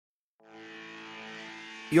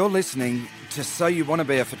You're listening to So You Want to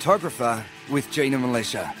Be a Photographer with Gina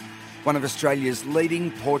Militia, one of Australia's leading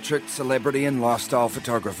portrait, celebrity and lifestyle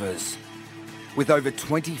photographers. With over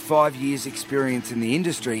 25 years' experience in the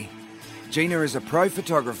industry, Gina is a pro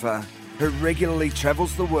photographer who regularly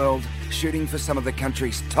travels the world shooting for some of the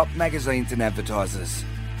country's top magazines and advertisers.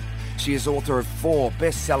 She is author of 4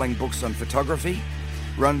 best-selling books on photography,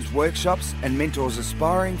 runs workshops and mentors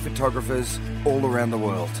aspiring photographers all around the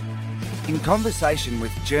world. In conversation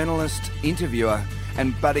with journalist, interviewer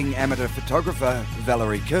and budding amateur photographer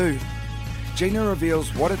Valerie Khoo, Gina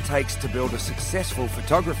reveals what it takes to build a successful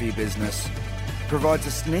photography business, provides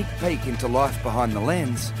a sneak peek into life behind the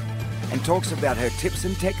lens, and talks about her tips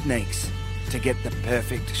and techniques to get the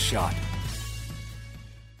perfect shot.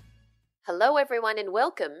 Hello everyone and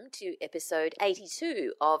welcome to episode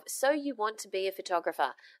 82 of So You Want to Be a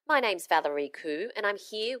Photographer. My name's Valerie Khoo and I'm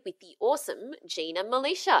here with the awesome Gina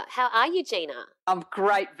Militia. How are you, Gina? I'm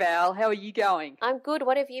great, Val. How are you going? I'm good.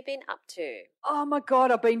 What have you been up to? Oh my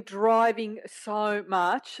God, I've been driving so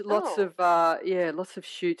much. Lots of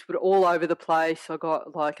shoots, but all over the place. I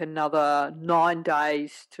got like another 9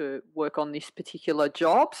 days to work on this particular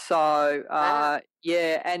job. So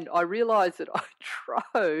and I realised that I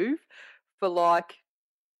drove for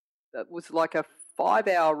it was like a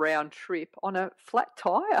 5-hour round trip on a flat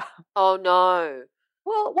tyre. Oh no.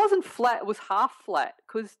 Well, it wasn't flat, it was half flat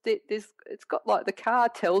because it's got like the car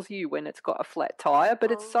tells you when it's got a flat tyre,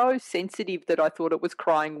 but it's so sensitive that I thought it was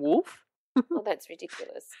crying wolf. Oh, that's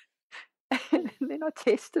ridiculous. And then I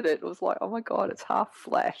tested it. It was like, oh my God, it's half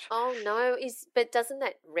flat. Oh no. But doesn't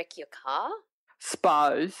that wreck your car?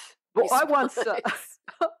 Suppose. Well, I once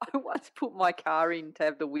put my car in to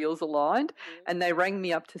have the wheels aligned, and they rang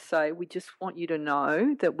me up to say, we just want you to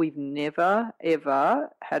know that we've never,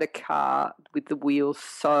 ever had a car with the wheels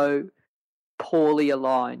so poorly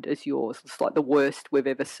aligned as yours. It's like the worst we've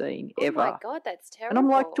ever seen, ever. Oh my God, that's terrible. And I'm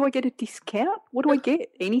like, do I get a discount? What do I get?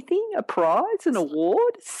 Anything? A prize? An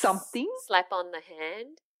award? Something? Slap on the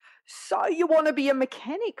hand? So you want to be a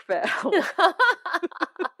mechanic, Val?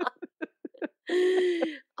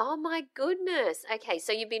 Oh my goodness. Okay,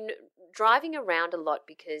 so you've been driving around a lot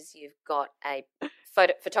because you've got a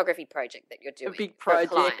photography project that you're doing. A big for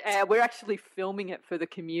project. We're actually filming it for the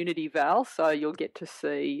community, Val, so you'll get to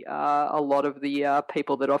see a lot of the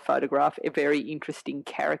people that I photograph, very interesting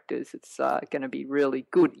characters. It's going to be really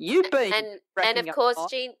good. You've been and of course,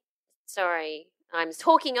 Jean. Sorry, I'm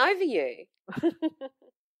talking over you.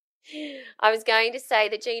 I was going to say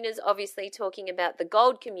that Gina's obviously talking about the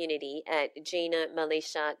gold community at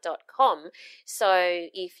ginamilitia.com. So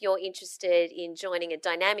if you're interested in joining a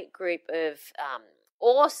dynamic group of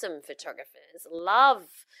awesome photographers, love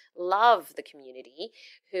the community,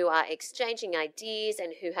 who are exchanging ideas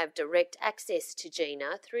and who have direct access to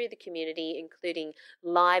Gina through the community, including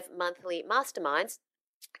live monthly masterminds,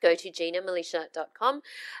 go to ginamilitia.com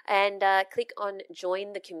and click on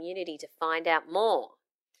Join the Community to find out more.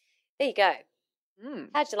 There you go.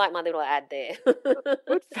 How'd you like my little ad there?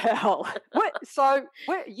 Good, Val. So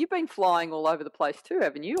you've been flying all over the place too,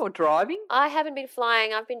 haven't you, or driving? I haven't been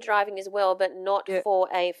flying. I've been driving as well, but not for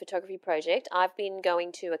a photography project. I've been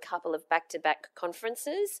going to a couple of back-to-back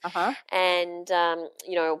conferences, and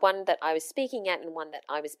one that I was speaking at and one that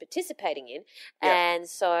I was participating in, and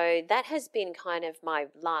so that has been kind of my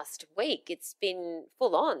last week. It's been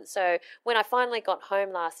full on. So when I finally got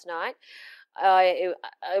home last night,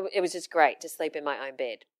 it was just great to sleep in my own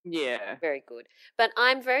bed. Yeah. Very good. But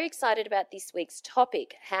I'm very excited about this week's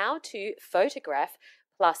topic, how to photograph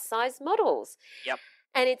plus-size models. Yep.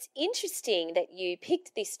 And it's interesting that you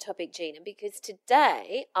picked this topic, Gina, because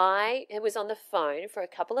today I was on the phone for a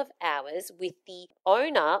couple of hours with the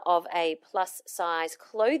owner of a plus-size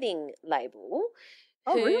clothing label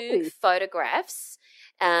who photographs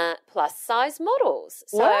plus-size models.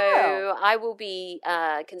 So I will be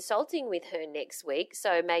consulting with her next week.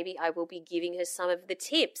 So maybe I will be giving her some of the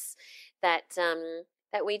tips that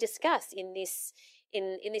we discuss in this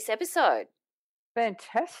episode.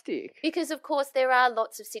 Fantastic. Because, of course, there are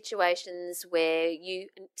lots of situations where you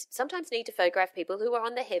sometimes need to photograph people who are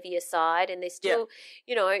on the heavier side, and they're still,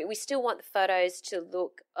 we still want the photos to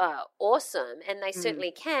look awesome, and they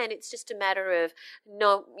certainly can. It's just a matter of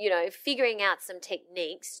figuring out some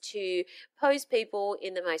techniques to pose people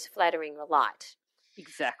in the most flattering light.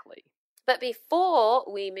 Exactly. But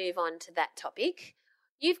before we move on to that topic,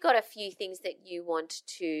 you've got a few things that you want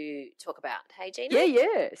to talk about. Hey, Gina?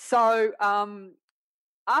 Yeah. So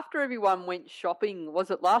after everyone went shopping,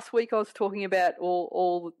 was it last week I was talking about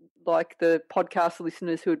all like the podcast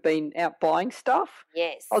listeners who had been out buying stuff?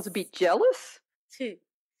 Yes. I was a bit jealous.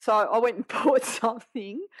 So I went and bought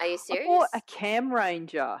something. Are you I serious? bought a Cam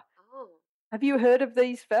Ranger. Oh, Have you heard of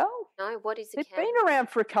these, Val? no, what is a They've camera? been around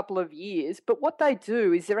for a couple of years, but what they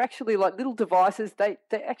do is they're actually like little devices. They're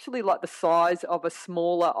actually like the size of a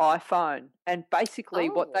smaller iPhone. And basically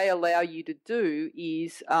what they allow you to do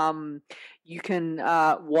is you can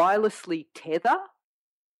wirelessly tether,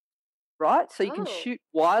 right? So you can shoot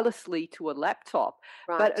wirelessly to a laptop.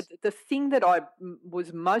 Right. But the thing that I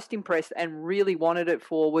was most impressed and really wanted it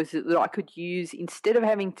for was that I could use, instead of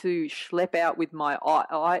having to schlep out with my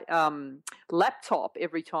laptop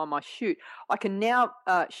every time I shoot, I can now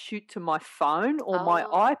shoot to my phone or my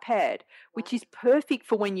iPad, which is perfect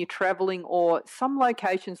for when you're traveling, or some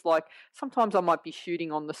locations, like sometimes I might be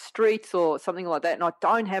shooting on the streets or something like that, and I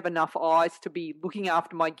don't have enough eyes to be looking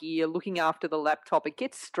after my gear, looking after the laptop. It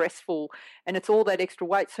gets stressful and it's all that extra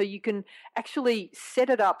weight. So you can actually set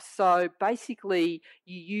it up so basically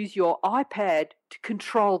you use your iPad to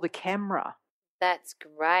control the camera. That's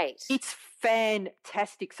great. It's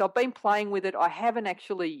fantastic. So I've been playing with it. I haven't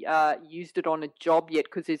actually used it on a job yet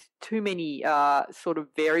because there's too many sort of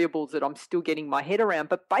variables that I'm still getting my head around.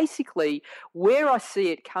 But basically, where I see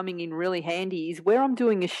it coming in really handy is where I'm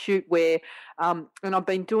doing a shoot where, and I've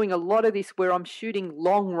been doing a lot of this where I'm shooting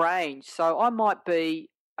long range. So I might be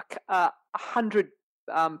 100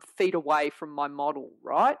 feet away from my model,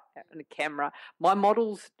 right, and the camera. My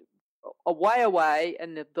model's a way away,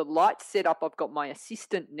 and the light set up. I've got my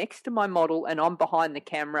assistant next to my model, and I'm behind the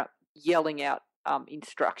camera yelling out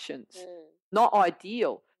instructions. Not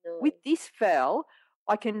ideal. No. With this, Val,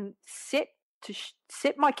 I can set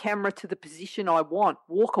my camera to the position I want,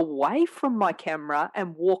 walk away from my camera,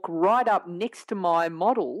 and walk right up next to my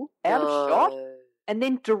model out of shot, and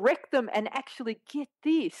then direct them and actually get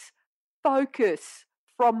this focus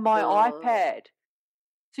from my iPad.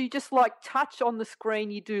 So you just like touch on the screen,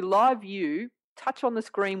 you do live view, touch on the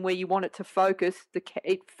screen where you want it to focus,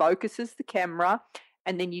 it focuses the camera,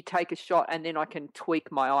 and then you take a shot, and then I can tweak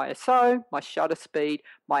my ISO, my shutter speed,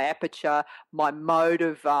 my aperture, my mode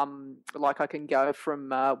of, like I can go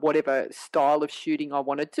from whatever style of shooting I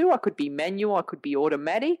want to do. I could be manual, I could be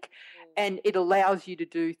automatic. And it allows you to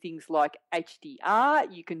do things like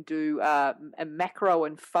HDR. You can do a macro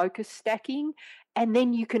and focus stacking, and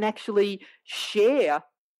then you can actually share.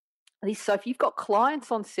 So if you've got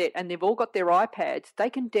clients on set and they've all got their iPads, they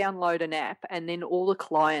can download an app, and then all the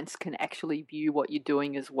clients can actually view what you're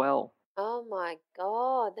doing as well. Oh my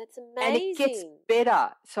God, that's amazing. And it gets better.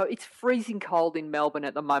 So it's freezing cold in Melbourne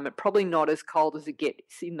at the moment. Probably not as cold as it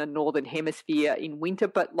gets in the Northern Hemisphere in winter,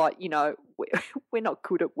 but like, you know, we're not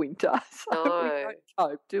good at winter. So we don't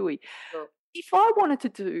cope, do we? No. If I wanted to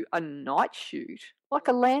do a night shoot, like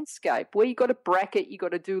a landscape, where you got to bracket, you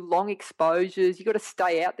got to do long exposures, you got to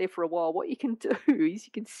stay out there for a while, what you can do is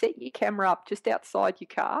you can set your camera up just outside your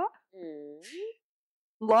car,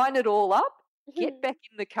 line it all up, get back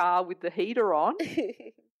in the car with the heater on,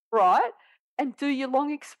 right, and do your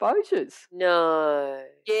long exposures. No.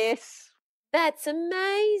 Yes. That's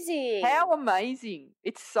amazing. How amazing.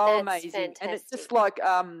 It's so amazing. Fantastic. And it's just like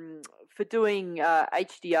for doing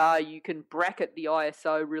HDR, you can bracket the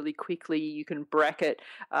ISO really quickly. You can bracket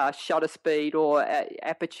shutter speed or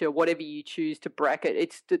aperture, whatever you choose to bracket.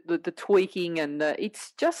 It's the tweaking, and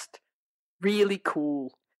it's just really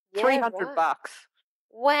cool. Yeah, $300.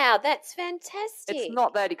 Wow, that's fantastic. It's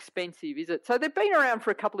not that expensive, is it? So they've been around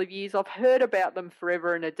for a couple of years. I've heard about them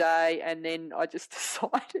forever and a day, and then I just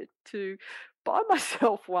decided to buy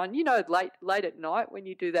myself one. You know, late at night when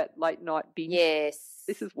you do that late night binge. Yes.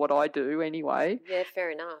 This is what I do anyway. Yeah,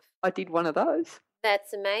 fair enough. I did one of those.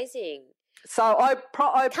 That's amazing. So I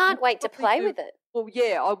can't wait to play with it. Well,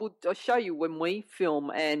 yeah, I'll show you when we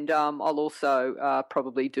film, and I'll also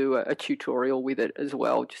probably do a tutorial with it as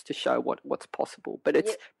well, just to show what's possible. But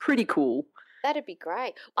it's pretty cool. That'd be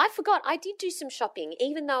great. I forgot, I did do some shopping.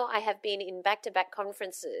 Even though I have been in back-to-back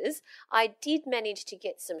conferences, I did manage to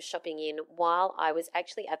get some shopping in while I was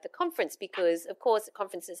actually at the conference because, of course,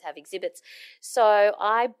 conferences have exhibits. So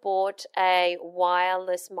I bought a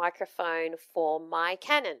wireless microphone for my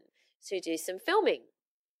Canon to do some filming.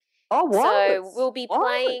 Oh, wow. So we'll be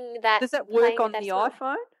playing that. Does that work on the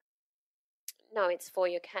iPhone? No, it's for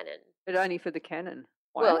your Canon. But only for the Canon.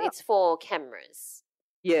 Wow. Well, it's for cameras.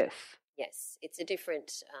 Yes. Yes, it's a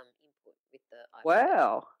different input with the iPhone.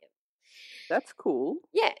 Wow. Yep. That's cool.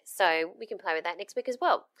 Yeah, so we can play with that next week as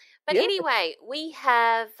well. But anyway, we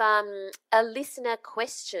have a listener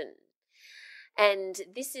question. And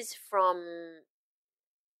this is from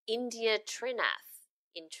India Trinath.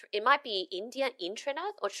 it might be India in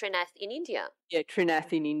Trinath or Trinath in India. Yeah,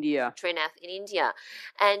 Trinath in India. Trinath in India.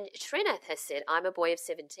 And Trinath has said, I'm a boy of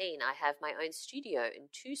 17. I have my own studio and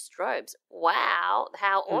 2 strobes. Wow,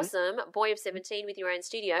 how awesome. Boy of 17 with your own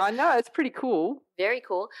studio. I know, it's pretty cool. Very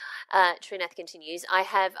cool. Trinath continues, I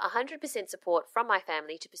have 100% support from my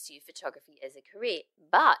family to pursue photography as a career,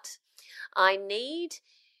 but I need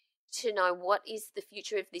to know what is the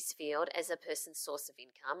future of this field as a person's source of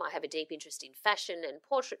income. I have a deep interest in fashion and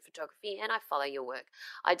portrait photography, and I follow your work.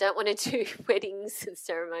 I don't want to do weddings and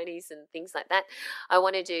ceremonies and things like that. I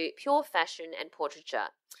want to do pure fashion and portraiture.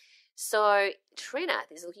 So Trinath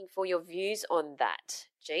is looking for your views on that.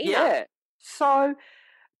 Gina? Yeah. So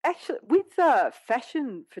actually, with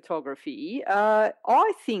fashion photography,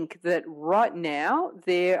 I think that right now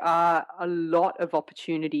there are a lot of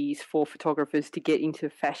opportunities for photographers to get into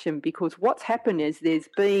fashion, because what's happened is there's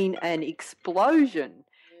been an explosion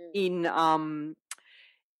in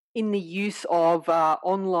the use of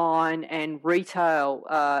online and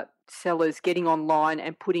retail sellers getting online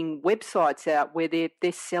and putting websites out where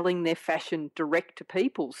they're selling their fashion direct to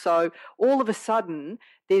people. So all of a sudden,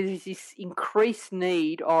 there's this increased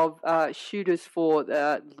need of shooters for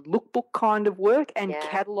lookbook kind of work and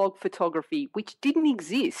catalogue photography, which didn't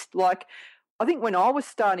exist. Like, I think when I was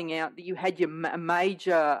starting out, you had your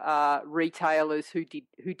major retailers who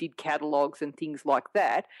did catalogues and things like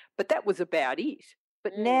that, but that was about it.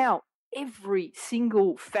 But now every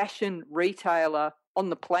single fashion retailer on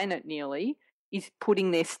the planet nearly is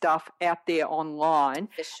putting their stuff out there online.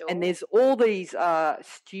 For sure. And there's all these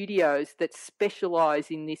studios that specialise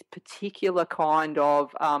in this particular kind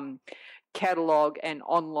of catalogue and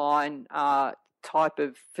online type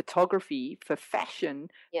of photography for fashion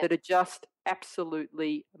that are just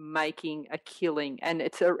absolutely making a killing. And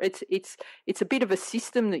it's a bit of a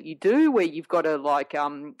system that you do where you've got to like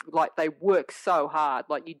they work so hard,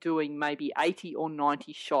 like you're doing maybe 80 or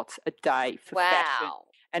 90 shots a day for fashion.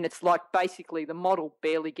 And it's like basically the model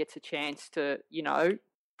barely gets a chance to, you know,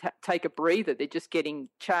 take a breather. They're just getting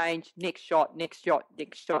changed, next shot, next shot,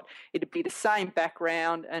 next shot. It'd be the same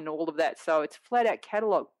background and all of that. So it's flat out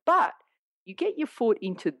catalogue. But you get your foot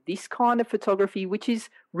into this kind of photography, which is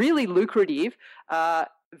really lucrative,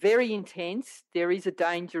 very intense. There is a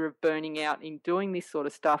danger of burning out in doing this sort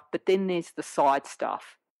of stuff, but then there's the side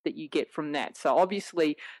stuff that you get from that. So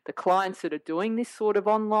obviously the clients that are doing this sort of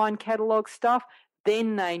online catalogue stuff,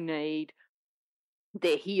 then they need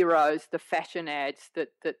their heroes, the fashion ads that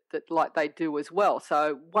like they do as well.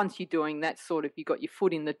 So once you're doing that sort of, you got your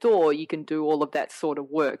foot in the door, you can do all of that sort of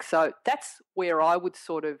work. So that's where I would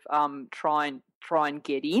sort of try and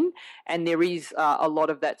get in. And there is a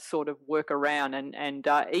lot of that sort of work around, and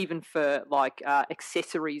even for like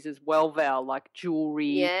accessories as well, Val, like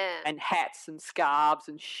jewelry and hats and scarves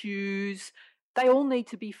and shoes. They all need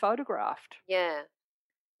to be photographed. Yeah,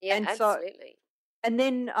 and absolutely. And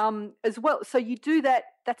then as well, so you do that,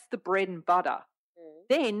 that's the bread and butter.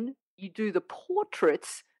 Then you do the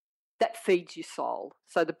portraits, that feeds your soul.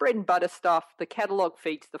 So the bread and butter stuff, the catalogue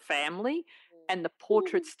feeds the family, and the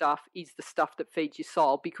portrait stuff is the stuff that feeds your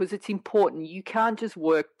soul, because it's important. You can't just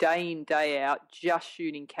work day in, day out just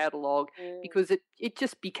shooting catalogue, because it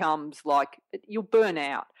just becomes like you'll burn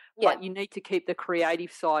out. But you need to keep the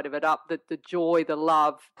creative side of it up, the joy, the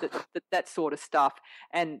love, that sort of stuff.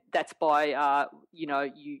 And that's by,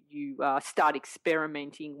 you start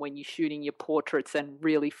experimenting when you're shooting your portraits and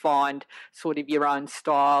really find sort of your own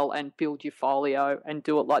style and build your folio and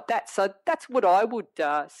do it like that. So that's what I would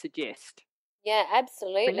suggest. Yeah,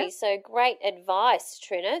 absolutely. So great advice,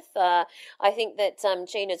 Trinath. I think that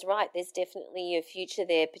Gina's right. There's definitely a future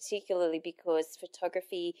there, particularly because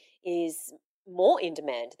photography is more in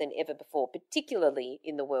demand than ever before, particularly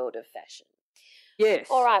in the world of fashion. Yes.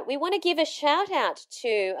 All right, we want to give a shout out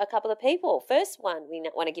to a couple of people. First one we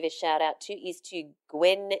want to give a shout out to is to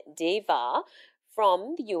Gwen Deva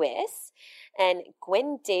from the US. And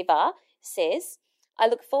Gwen Deva says, I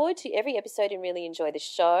look forward to every episode and really enjoy the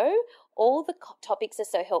show. All the topics are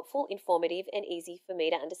so helpful, informative, and easy for me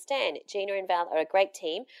to understand. Gina and Val are a great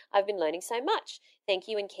team. I've been learning so much. Thank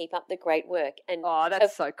you and keep up the great work. And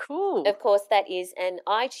that's so cool. Of course, that is an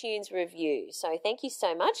iTunes review. So thank you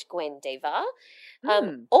so much, Gwen Deva.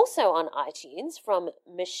 Also on iTunes from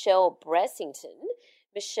Michelle Brassington.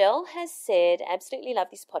 Michelle has said, absolutely love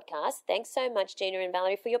this podcast. Thanks so much, Gina and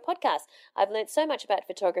Valerie, for your podcast. I've learned so much about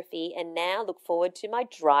photography and now look forward to my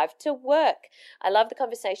drive to work. I love the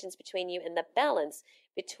conversations between you and the balance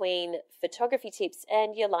between photography tips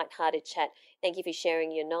and your lighthearted chat. Thank you for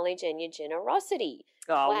sharing your knowledge and your generosity.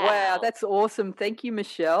 Oh, wow, that's awesome. Thank you,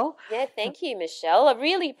 Michelle. Yeah, thank you, Michelle. I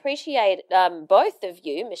really appreciate both of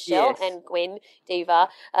you, Michelle and Gwen Diva,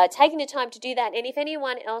 taking the time to do that. And if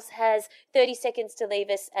anyone else has 30 seconds to leave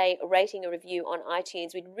us a rating or review on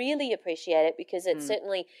iTunes, we'd really appreciate it, because it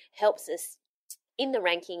certainly helps us in the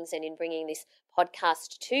rankings and in bringing this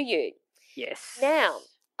podcast to you. Yes. Now,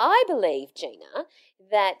 I believe, Gina,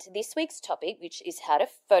 that this week's topic, which is how to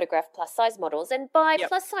photograph plus-size models, and by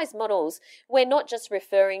plus-size models, we're not just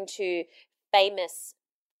referring to famous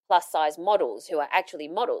plus-size models who are actually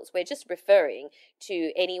models. We're just referring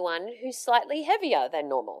to anyone who's slightly heavier than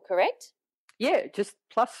normal, correct? Yeah, just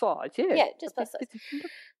plus size, yeah. Yeah, just plus size.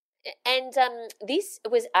 And this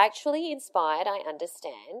was actually inspired, I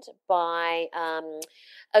understand, by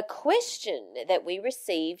a question that we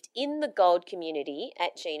received in the gold community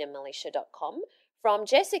at GinaMalicia.com from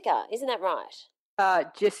Jessica. Isn't that right?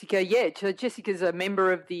 Jessica, yeah. So Jessica's a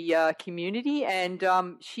member of the community, and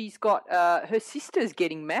she's got her sister's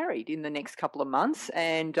getting married in the next couple of months,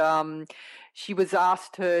 and she was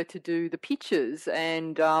asked her to do the pictures,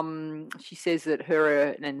 and she says that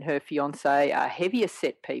her and her fiance are heavier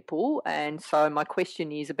set people, and so my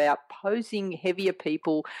question is about posing heavier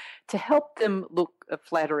people to help them look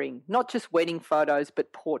flattering, not just wedding photos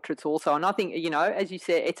but portraits also. And I think, as you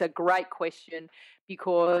said, it's a great question,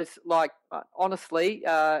 because honestly,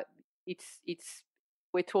 we're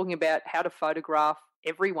talking about how to photograph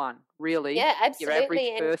everyone, really. Yeah, absolutely.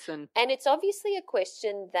 Your average person. And it's obviously a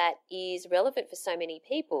question that is relevant for so many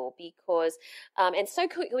people, because and so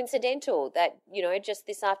coincidental that, just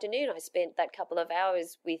this afternoon I spent that couple of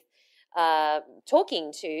hours with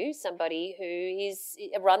talking to somebody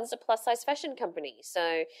who runs a plus size fashion company.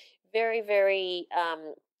 So very, very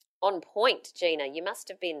on point, Gina. You must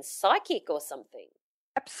have been psychic or something.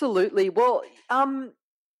 Absolutely. Well,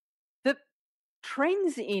 the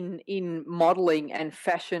trends in modelling and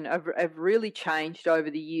fashion have really changed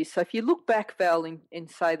over the years. So if you look back, Val, in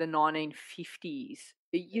say the 1950s,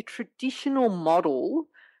 your traditional model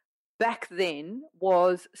back then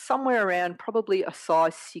was somewhere around probably a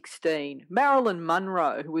size 16. Marilyn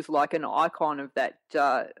Monroe, who was like an icon of that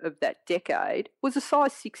decade, was a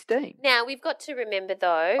size 16. Now, we've got to remember,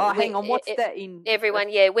 though... Oh, hang on, what's that in... Everyone,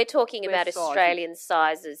 we're talking about Australian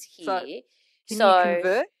sizes here. So, can you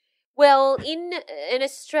convert? Well, in an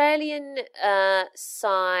Australian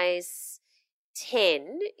size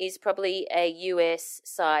 10 is probably a US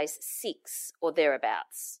size 6 or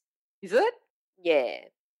thereabouts. Is it? Yeah.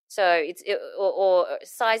 So it's or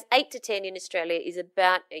size 8 to 10 in Australia is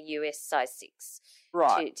about a US size 6.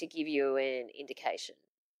 Right. To give you an indication.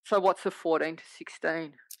 So what's the 14 to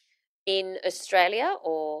 16? In Australia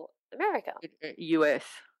or America? US.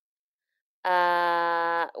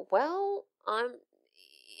 Well,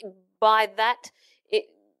 by that,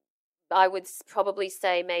 I would probably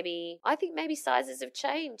say maybe sizes have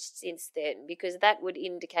changed since then, because that would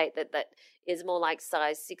indicate that is more like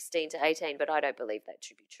size 16 to 18, but I don't believe that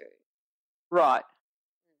to be true. Right.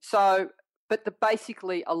 So, but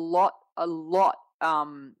basically a lot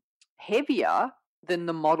heavier than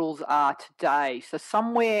the models are today. So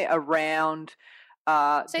somewhere around...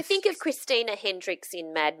 so think of Christina Hendricks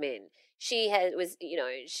in Mad Men. She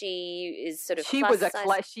is sort of...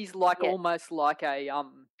 She's like almost like a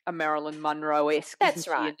Marilyn Monroe-esque. That's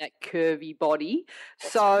right. In that curvy body.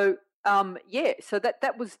 So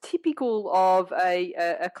that was typical of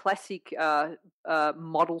a classic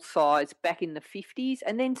model size back in the 50s,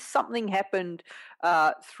 and then something happened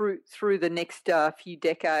through the next few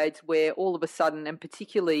decades where all of a sudden, and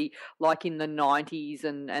particularly like in the 90s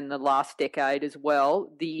and the last decade as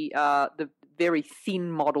well, the very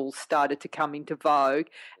thin models started to come into vogue,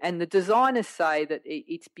 and the designers say that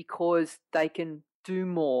it's because they can do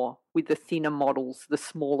more with the thinner models, the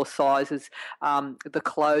smaller sizes. The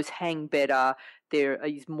clothes hang better. There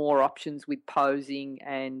is more options with posing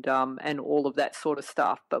and all of that sort of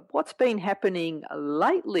stuff. But what's been happening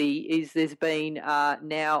lately is there's been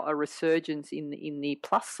now a resurgence in the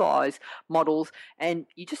plus size models, and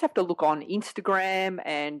you just have to look on Instagram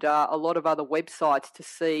and a lot of other websites to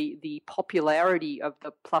see the popularity of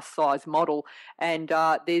the plus size model. And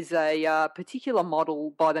there's a particular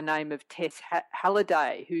model by the name of Tess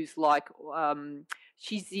Halliday, who's like...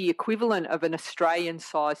 she's the equivalent of an Australian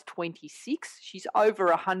size 26. She's over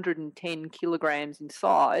 110 kilograms in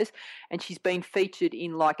size, and she's been featured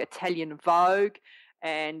in like Italian Vogue,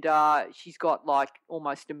 and she's got like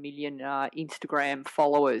almost 1 million Instagram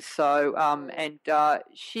followers. So,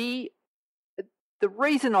 the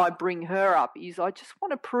reason I bring her up is I just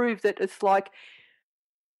want to prove that it's like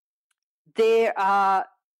there are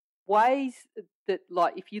ways that,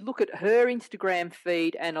 like, if you look at her Instagram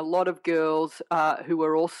feed, and a lot of girls who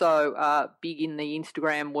are also big in the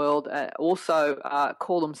Instagram world also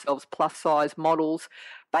call themselves plus size models.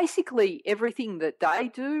 Basically, everything that they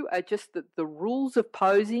do are just that the rules of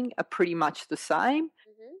posing are pretty much the same.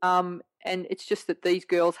 And it's just that these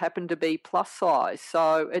girls happen to be plus size,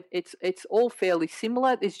 so it's all fairly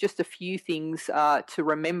similar. There's just a few things to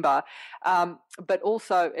remember, but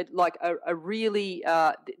also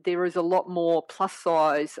there is a lot more plus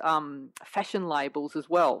size fashion labels as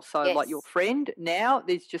well. So Yes. like your friend, now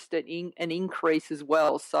there's just an increase as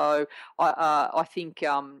well. So I think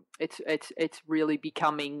it's really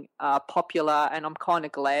becoming popular, and I'm kind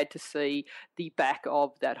of glad to see the back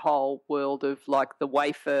of that whole world of like the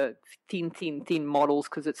wafer thin models,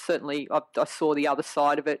 because it's certainly I saw the other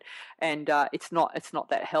side of it, and it's not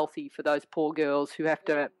that healthy for those poor girls who have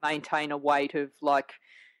to maintain a weight of like,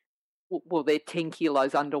 well, they're 10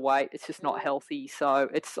 kilos underweight. It's just not healthy. So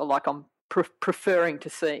it's like I'm preferring to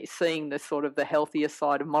seeing the sort of the healthier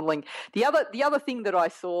side of modelling. The other thing that I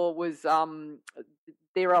saw was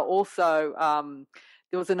there are also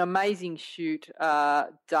there was an amazing shoot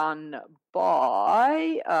done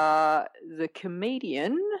by the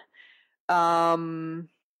comedian.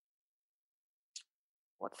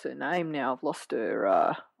 What's her name now? I've lost her.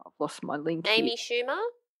 I've lost my link. Amy here. Schumer?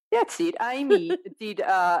 That's it. Amy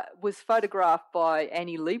was photographed by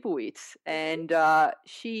Annie Leibovitz, and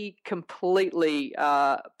she completely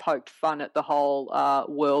poked fun at the whole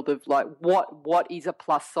world of like what is a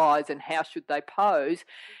plus size and how should they pose.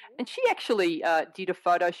 And she actually did a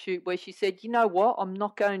photo shoot where she said, you know what, I'm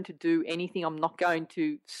not going to do anything. I'm not going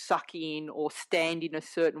to suck in or stand in a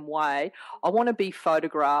certain way. I want to be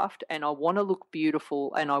photographed, and I want to look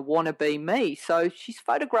beautiful, and I want to be me. So she's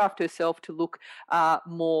photographed herself to look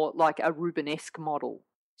more like a Rubenesque model.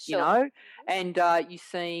 Sure. You know, and you're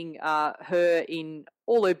seeing her in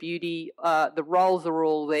all her beauty. The roles are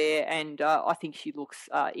all there, and I think she looks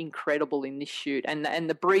incredible in this shoot. And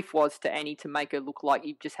the brief was to Annie to make her look like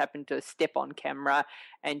you just happened to step on camera,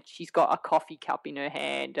 and she's got a coffee cup in her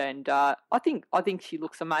hand, and I think she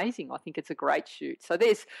looks amazing. I think it's a great shoot. So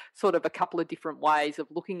there's sort of a couple of different ways of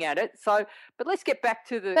looking at it. So, but let's get back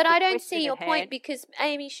to the. But I don't question see your at point, hand. because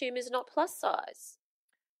Amy Schumer's not plus size.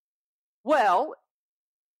 Well,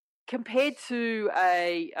 compared to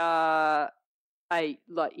a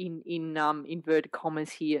like in inverted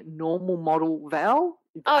commas here, normal model Val.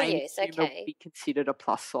 Oh, Amy yes, Schumer okay. would be considered a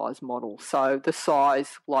plus size model. So the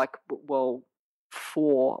size, like, well,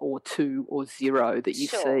 4 or 2 or 0 that you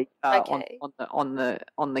Sure, see okay. on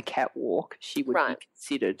the catwalk, she would Right. be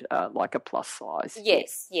considered like a plus size.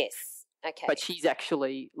 Yes, okay. But she's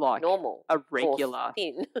actually like normal, a or regular,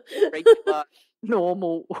 thin. regular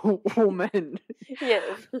normal woman. Yeah.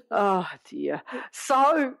 Oh dear.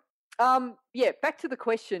 So, back to the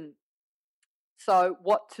question. So,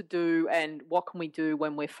 what to do and what can we do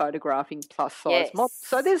when we're photographing plus size models?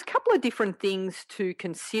 So, Yes. there's a couple of different things to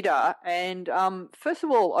consider. And first of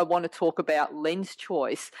all, I want to talk about lens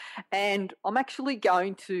choice. And I'm actually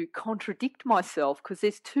going to contradict myself, because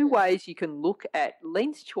there's two ways you can look at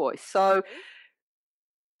lens choice. So,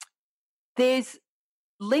 there's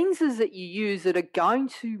lenses that you use that are going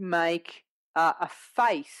to make a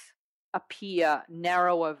face appear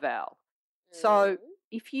narrower, Val. So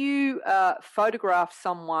if you photograph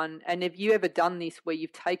someone, and have you ever done this where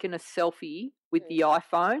you've taken a selfie with the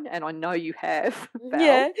iPhone, and I know you have, Val.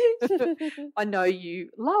 Yeah. I know you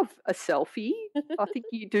love a selfie. I think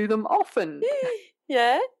you do them often.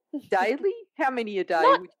 Yeah. Daily? How many a day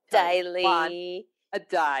Not would you take? daily. One a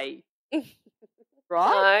day.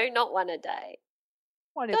 Right? No, not one a day.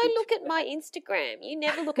 One every Don't look two at my Instagram. You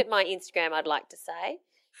never look at my Instagram, I'd like to say.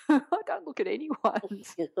 I don't look at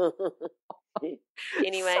anyone's.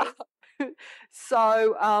 Anyway.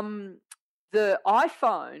 So the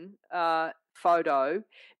iPhone photo,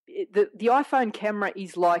 the iPhone camera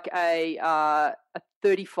is like a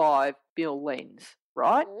 35 mm lens,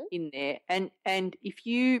 right, in there. And if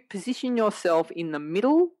you position yourself in the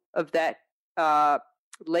middle of that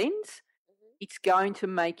lens, it's going to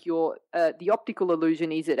make your the optical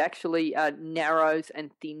illusion is it actually narrows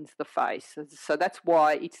and thins the face. So that's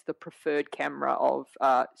why it's the preferred camera of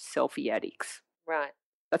selfie addicts. Right.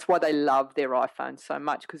 That's why they love their iPhone so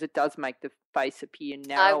much, because it does make the face appear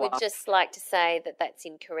narrower. I would just like to say that that's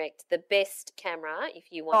incorrect. The best camera,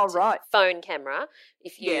 if you want phone camera,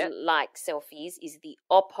 if you like selfies, is the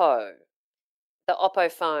Oppo. The Oppo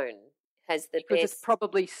phone has the because best. It's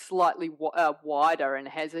probably slightly wider and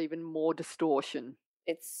has even more distortion.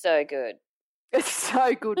 It's so good. It's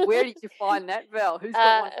so good. Where did you find that, Val? Who's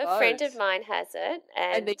got one of those? A friend of mine has it,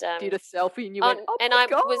 And then you did a selfie and you went, oh and my I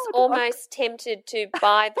God. was almost tempted to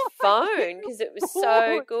buy the phone because it was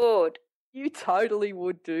so good. You totally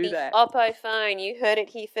would do that. Oppo phone. You heard it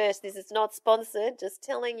here first. This is not sponsored, just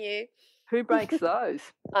telling you. Who makes those?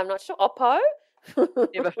 I'm not sure. Oppo?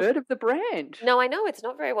 Never heard of the brand. No, I know it's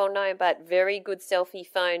not very well known, but very good selfie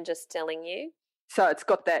phone, just telling you. So it's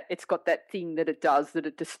got that thing that it does that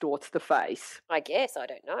it distorts the face. I guess, I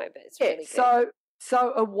don't know, but it's really good.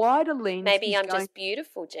 So a wider lens. Maybe I'm just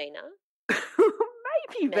beautiful, Gina.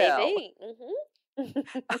 Maybe, Val. Maybe.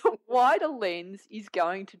 A wider lens is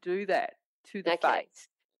going to do that to the face.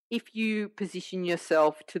 If you position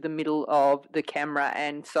yourself to the middle of the camera,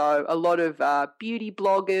 and so a lot of beauty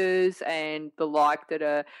bloggers and the like that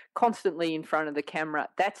are constantly in front of the camera,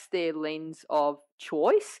 that's their lens of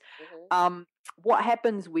choice. What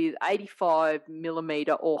happens with 85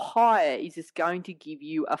 millimeter or higher is it's going to give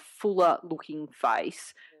you a fuller looking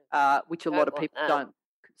face, which a lot of people don't.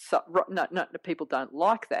 So, no, people don't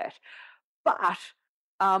like that. But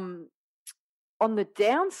on the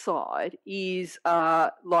downside is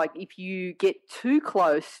like if you get too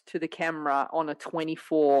close to the camera on a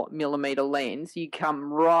 24 millimeter lens, you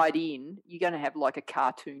come right in, you're going to have like a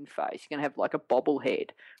cartoon face. You're going to have like a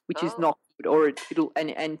bobblehead, which is not good. Or it'll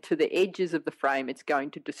and to the edges of the frame, it's going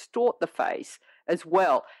to distort the face as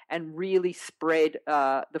well and really spread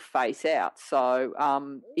the face out. So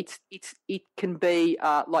it can be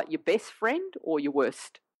like your best friend or your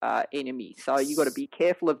worst enemy. So you've got to be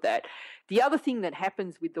careful of that. The other thing that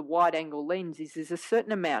happens with the wide angle lens is there's a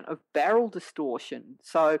certain amount of barrel distortion.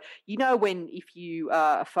 So, when if you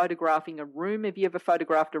are photographing a room, have you ever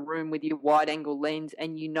photographed a room with your wide angle lens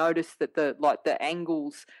and you notice that the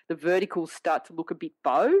angles, the verticals start to look a bit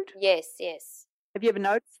bowed? Yes. Have you ever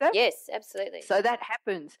noticed that? Yes, absolutely. So that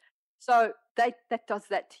happens. So that does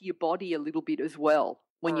that to your body a little bit as well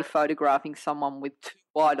when you're photographing someone with too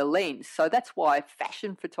wide a lens. So that's why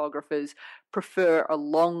fashion photographers prefer a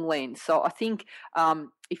long lens. So I think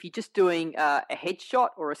if you're just doing a headshot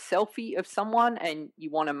or a selfie of someone and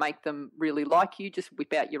you want to make them really like you, just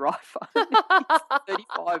whip out your iPhone,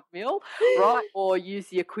 35 mil, right? Or use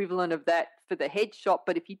the equivalent of that for the headshot.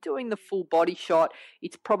 But if you're doing the full body shot,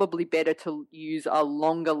 it's probably better to use a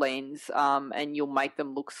longer lens and you'll make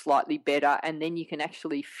them look slightly better. And then you can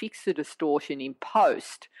actually fix the distortion in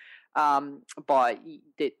post. There's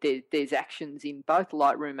actions in both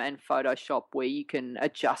Lightroom and Photoshop where you can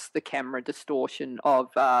adjust the camera distortion of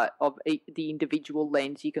the individual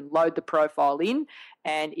lens. You can load the profile in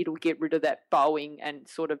and it'll get rid of that bowing and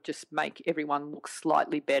sort of just make everyone look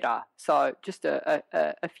slightly better. So just a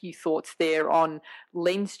few thoughts there on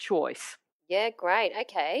lens choice. Yeah, great.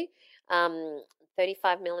 Okay.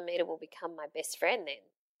 35 millimeter will become my best friend then.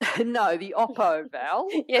 No, the Oppo, Val.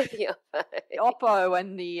 Yeah, the Oppo. The Oppo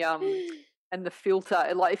and the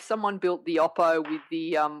filter. Like if someone built the Oppo with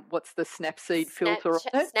the what's the Snapseed filter on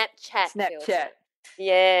it? Snapchat. Filter.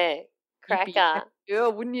 Yeah, cracker.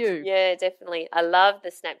 Girl, wouldn't you? Yeah, definitely. I love the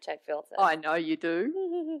Snapchat filter. I know you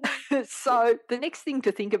do. So the next thing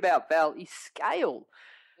to think about, Val, is scale.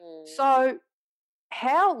 So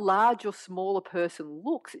how large or small a person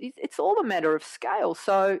looks, it's all a matter of scale.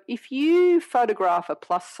 So if you photograph a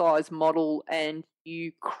plus size model and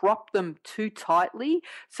you crop them too tightly,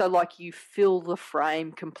 so like you fill the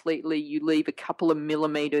frame completely, you leave a couple of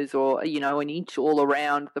millimeters or, an inch all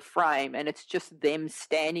around the frame and it's just them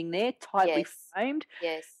standing there tightly framed,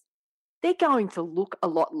 they're going to look a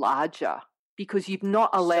lot larger because you've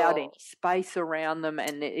not allowed any space around them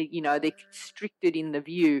and, they're constricted in the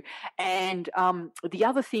view. And the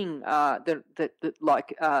other thing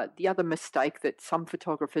the other mistake that some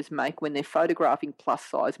photographers make when they're photographing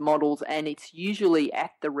plus-size models, and it's usually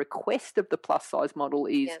at the request of the plus-size model,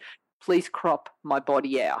 is please crop my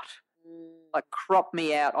body out. Like, crop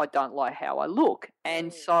me out, I don't like how I look.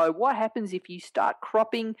 And so what happens if you start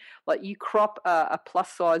cropping, like you crop a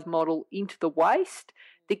plus-size model into the waist,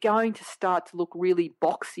 they're going to start to look really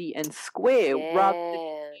boxy and square rather than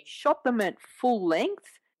if you shot them at full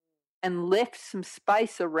length and left some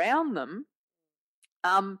space around them.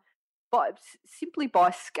 Simply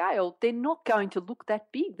by scale, they're not going to look that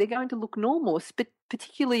big. They're going to look normal,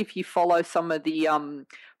 particularly if you follow some of the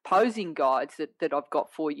posing guides that I've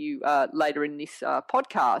got for you later in this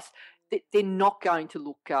podcast. They're not going to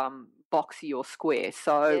look boxy or square.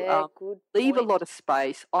 So leave a lot of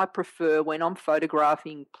space. I prefer, when I'm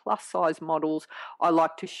photographing plus size models, I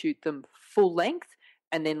like to shoot them full length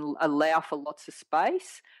and then allow for lots of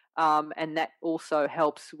space. And that also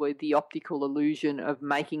helps with the optical illusion of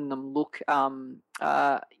making them look,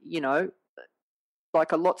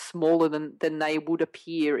 like a lot smaller than they would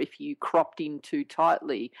appear if you cropped in too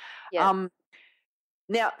tightly. Yeah.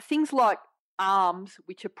 Now, things like arms,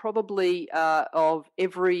 which are probably of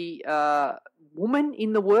every woman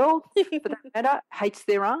in the world, for that matter, hates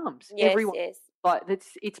their arms. Yes, Everyone. yes. Like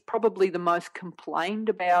it's probably the most complained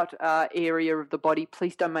about area of the body.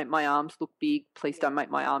 Please don't make my arms look big. Please don't make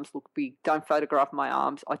my arms look big. Don't photograph my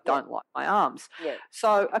arms. I don't like my arms. Yeah.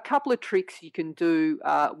 So a couple of tricks you can do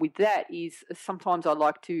with that is sometimes I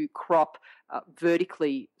like to crop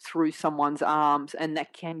vertically through someone's arms, and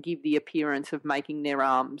that can give the appearance of making their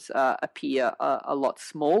arms appear a lot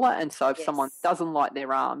smaller. And so if someone doesn't like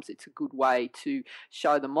their arms, it's a good way to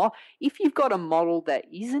show them off. If you've got a model that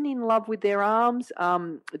isn't in love with their arms,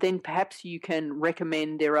 then perhaps you can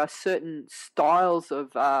recommend there are certain styles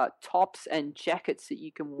of tops and jackets that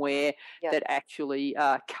you can wear that actually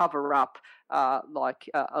cover up like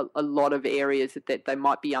a lot of areas that they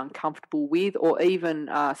might be uncomfortable with, or even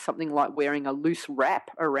something like wearing a loose wrap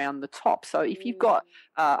around the top. So if you've got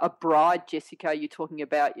a bride, Jessica, you're talking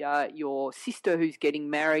about your sister who's getting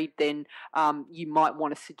married, then you might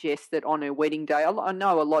want to suggest that on her wedding day, I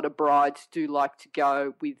know a lot of brides do like to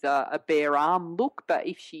go with a bare arm look, but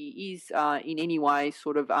if she is in any way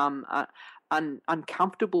sort of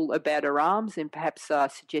uncomfortable about her arms, and perhaps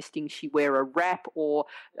suggesting she wear a wrap or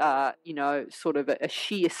sort of a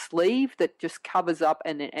sheer sleeve that just covers up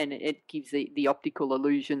and it gives the optical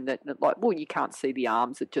illusion that like, well, you can't see the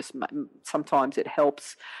arms. It just sometimes it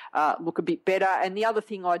helps look a bit better. And the other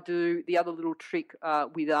thing I do, the other little trick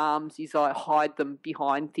with arms is I hide them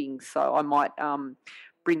behind things. So I might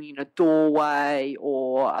bring in a doorway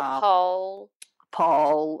or a pole,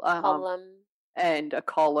 column. And a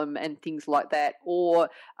column and things like that, or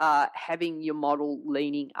having your model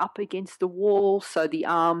leaning up against the wall so the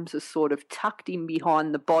arms are sort of tucked in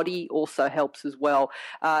behind the body also helps as well.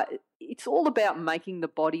 It's all about making the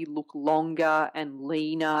body look longer and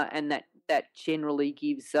leaner, and that generally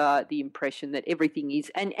gives the impression that everything is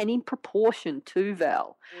and in proportion to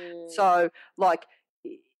Val. So like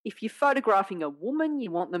if you're photographing a woman, you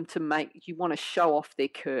want to show off their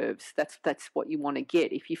curves. That's what you want to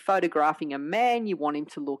get. If you're photographing a man, you want him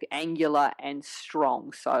to look angular and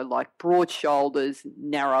strong. So like broad shoulders,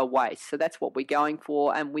 narrow waist. So that's what we're going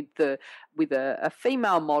for. And with a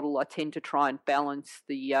female model, I tend to try and balance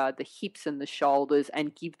the hips and the shoulders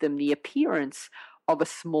and give them the appearance of a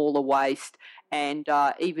smaller waist. And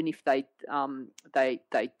even if they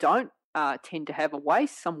don't tend to have a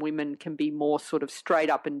waist, some women can be more sort of straight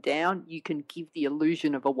up and down. You can give the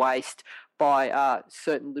illusion of a waist by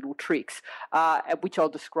certain little tricks, which I'll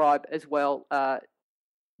describe as well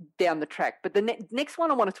down the track. But the next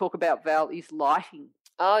one I want to talk about, Val, is lighting.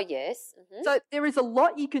 Oh, yes. Mm-hmm. So there is a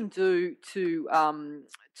lot you can do to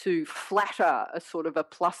flatter a sort of a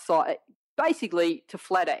plus size, basically to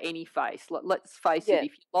flatter any face. Let's face it,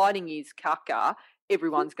 if your lighting is caca,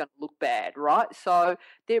 everyone's going to look bad, right? So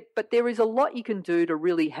there is a lot you can do to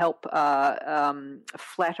really help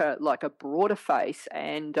flatter like a broader face,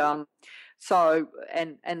 and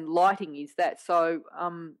and lighting is that. So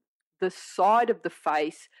the side of the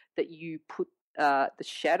face that you put the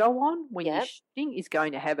shadow on when you're shooting is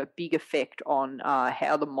going to have a big effect on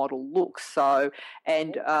how the model looks. So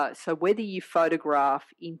so whether you photograph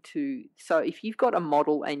so if you've got a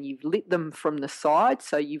model and you've lit them from the side,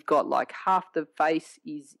 so you've got like half the face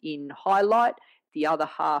is in highlight, the other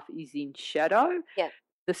half is in shadow. Yeah.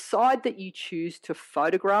 The side that you choose to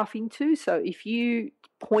photograph into, so if you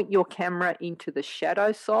point your camera into the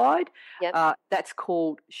shadow side, that's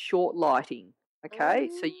called short lighting. Okay,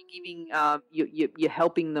 so you're giving, you're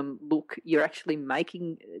helping them look. You're actually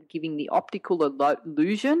giving the optical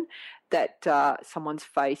illusion that someone's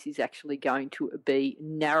face is actually going to be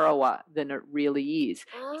narrower than it really is.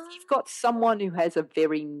 If you've got someone who has a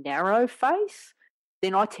very narrow face,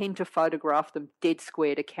 then I tend to photograph them dead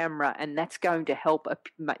square to camera, and that's going to help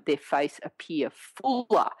make their face appear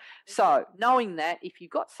fuller. So knowing that, if you've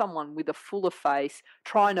got someone with a fuller face,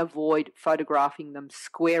 try and avoid photographing them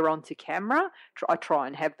square onto camera. I try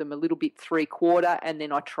and have them a little bit 3/4, and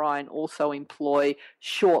then I try and also employ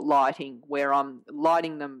short lighting where I'm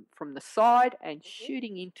lighting them from the side and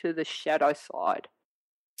shooting into the shadow side.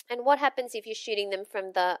 And what happens if you're shooting them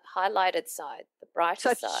from the highlighted side, the brighter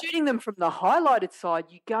side? So if you're shooting them from the highlighted side,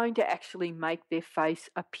 you're going to actually make their face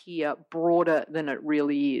appear broader than it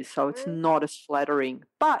really is. So it's not as flattering.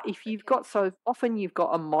 But if you've got, so often you've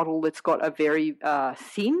got a model that's got a very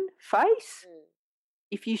thin face.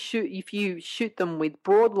 If you shoot them with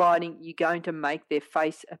broad lighting, you're going to make their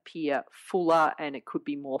face appear fuller, and it could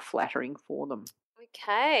be more flattering for them.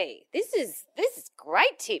 Okay. This is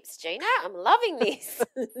great tips, Gina. I'm loving this.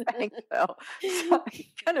 Thanks, Val. So you're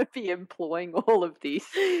going to be employing all of this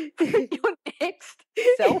for your next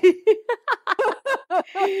self.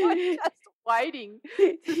 I'm just waiting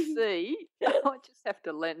to see. I just have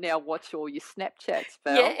to now watch all your Snapchats,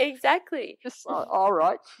 Val. Yeah, exactly. Just like, all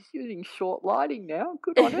right, she's using short lighting now.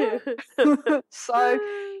 Good on her. So,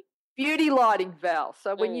 beauty lighting, Val.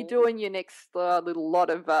 So when you're doing your next little lot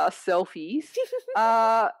of selfies,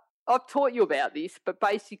 I've taught you about this, but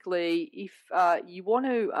basically if you want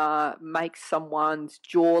to make someone's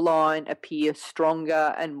jawline appear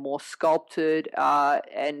stronger and more sculpted,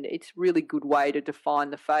 and it's a really good way to define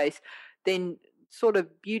the face, then sort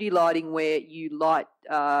of beauty lighting where you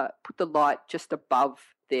put the light just above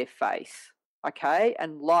their face. Okay,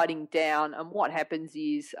 and lighting down, and what happens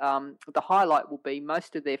is the highlight will be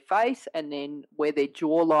most of their face, and then where their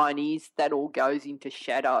jawline is, that all goes into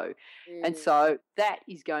shadow. And so that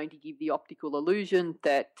is going to give the optical illusion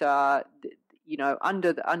that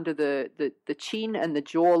under the chin and the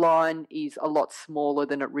jawline is a lot smaller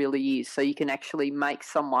than it really is. So you can actually make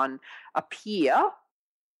someone appear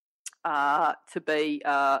to be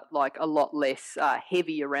like a lot less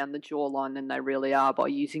heavy around the jawline than they really are by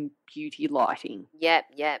using beauty lighting. Yep,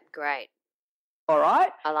 great. All right.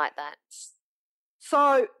 I like that.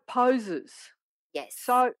 So poses. Yes.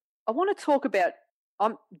 So I want to talk about,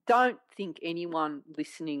 don't think anyone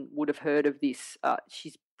listening would have heard of this.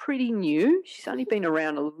 She's pretty new. She's only been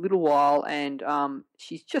around a little while, and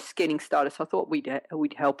she's just getting started. So I thought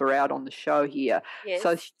we'd help her out on the show here. Yes.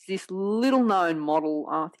 So she's this little known model.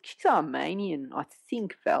 I think she's Armenian, I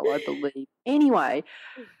think, Val, I believe. Anyway,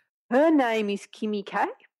 her name is Kimi K.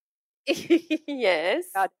 Yes.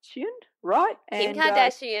 Kardashian, right? Kim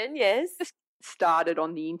Kardashian, yes. Just started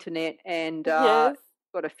on the internet, and yes.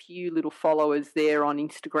 got a few little followers there on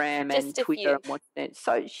Instagram and Twitter and what's that.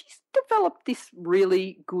 So she's developed this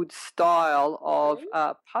really good style of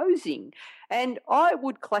posing. And I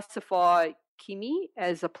would classify Kimi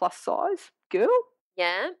as a plus size girl.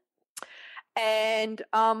 Yeah. And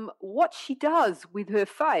what she does with her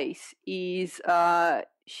face is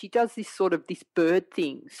she does this bird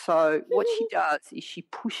thing. So what she does is she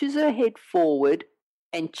pushes her head forward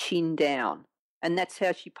and chin down. And that's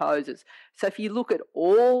how she poses. So if you look at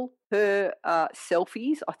all her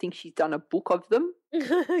selfies, I think she's done a book of them.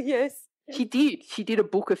 Yes. She did. She did a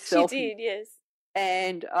book of selfies. She did, yes.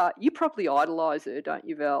 And you probably idolise her, don't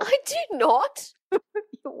you, Val? I do not. You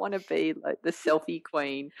want to be like the selfie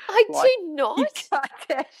queen. I do not. Kim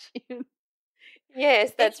Kardashian.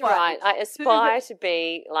 Yes, that's right. I aspire to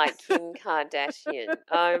be like Kim Kardashian.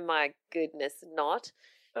 Oh, my goodness, not.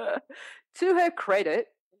 To her credit,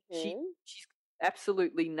 she's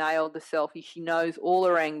absolutely nailed the selfie. She knows all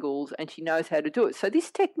her angles and she knows how to do it. So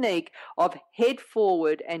this technique of head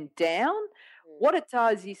forward and down, what it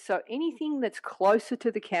does is, so anything that's closer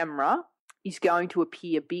to the camera is going to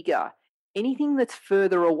appear bigger. Anything that's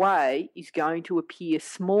further away is going to appear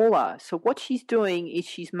smaller. So what she's doing is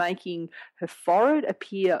she's making her forehead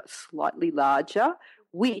appear slightly larger,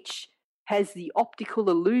 which has the optical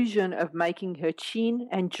illusion of making her chin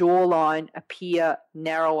and jawline appear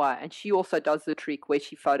narrower. And she also does the trick where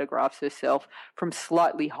she photographs herself from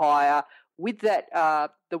slightly higher with that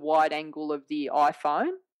the wide angle of the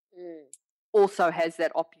iPhone. Also has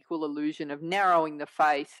that optical illusion of narrowing the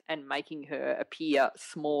face and making her appear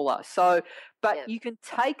smaller. So, but you can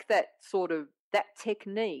take that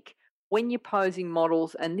technique when you're posing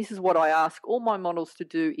models, and this is what I ask all my models to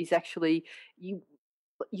do, is actually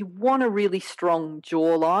you want a really strong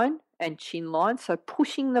jawline and chin line, so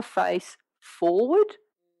pushing the face forward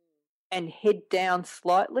and head down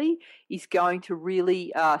slightly is going to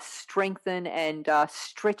really strengthen and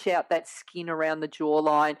stretch out that skin around the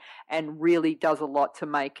jawline, and really does a lot to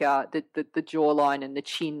make the jawline and the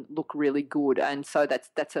chin look really good. And so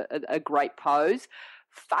that's a great pose.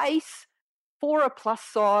 Face, for a plus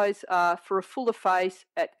size, for a fuller face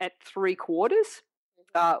at 3/4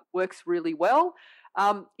 works really well.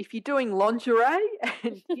 If you're doing lingerie,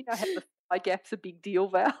 and you know how the thigh gap's a big deal,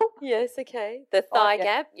 Val. Yes, okay. The thigh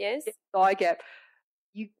gap, yes. Thigh gap.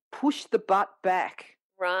 You push the butt back.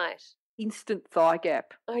 Right. Instant thigh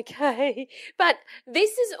gap. Okay. But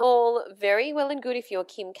this is all very well and good if you're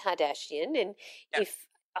Kim Kardashian, and if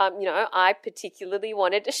I particularly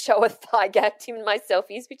wanted to show a thigh gap in my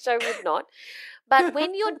selfies, which I would not. But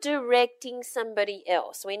when you're directing somebody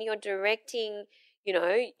else, when you're directing,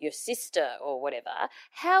 your sister or whatever,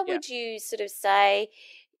 how would you sort of say,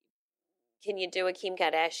 can you do a Kim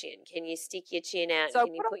Kardashian? Can you stick your chin out? So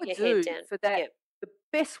can you what put I would your do head down? for that, the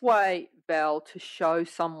best way, Val, to show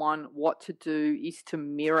someone what to do is to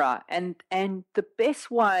mirror. And the best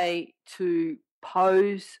way to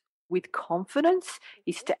pose with confidence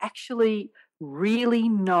is to actually really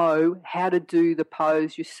know how to do the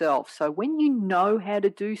pose yourself. So when you know how to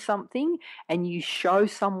do something and you show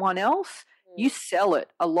someone else, you sell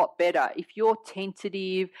it a lot better. If you're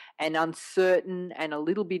tentative and uncertain and a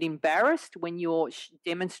little bit embarrassed when you're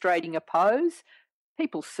demonstrating a pose,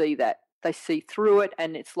 people see that. They see through it,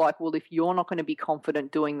 and it's like, well, if you're not going to be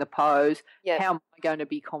confident doing the pose, how am I going to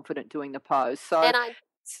be confident doing the pose? So, and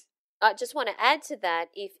I just want to add to that,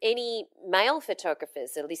 if any male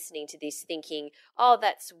photographers are listening to this thinking, oh,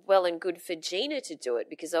 that's well and good for Gina to do it,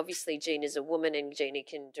 because obviously Gina's a woman and Gina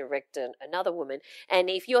can direct another woman. And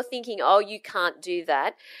if you're thinking, oh, you can't do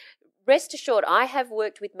that, rest assured, I have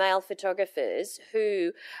worked with male photographers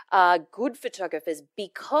who are good photographers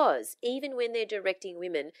because even when they're directing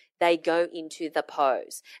women, they go into the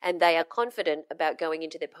pose and they are confident about going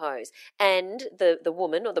into their pose. And the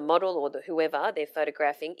woman or the model or whoever they're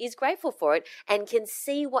photographing is grateful for it and can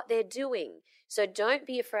see what they're doing. So don't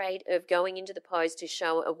be afraid of going into the pose to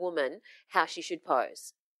show a woman how she should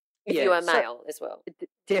pose. If you are male as well.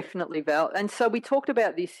 Definitely, Val. And so we talked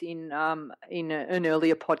about this in an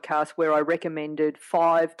earlier podcast where I recommended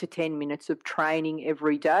 5 to 10 minutes of training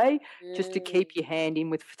every day just to keep your hand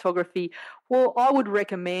in with photography. Well, I would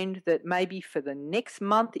recommend that maybe for the next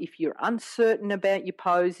month, if you're uncertain about your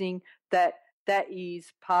posing, that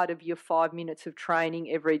is part of your 5 minutes of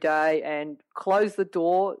training every day, and close the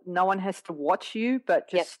door. No one has to watch you, but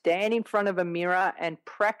just stand in front of a mirror and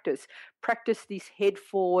practice this head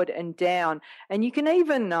forward and down. And you can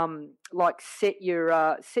even set your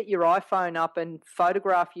iPhone up and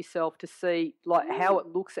photograph yourself to see like how it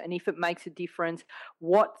looks and if it makes a difference,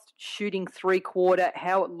 what shooting 3/4,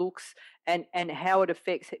 how it looks and how it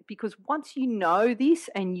affects it. Because once you know this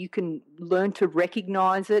and you can learn to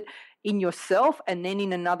recognize it in yourself and then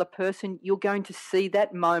in another person, you're going to see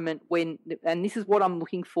that moment when, and this is what I'm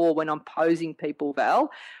looking for when I'm posing people, Val,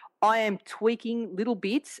 I am tweaking little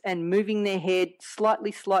bits and moving their head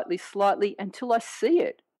slightly until I see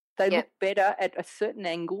it. They look better at a certain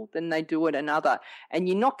angle than they do at another. And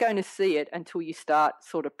you're not going to see it until you start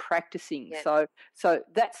sort of practicing. So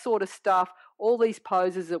that sort of stuff, all these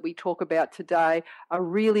poses that we talk about today are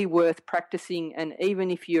really worth practicing. And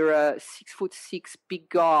even if you're a 6'6" big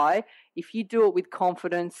guy, if you do it with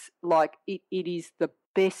confidence, like it is the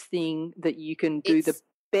best thing that you can do, the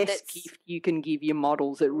best gift you can give your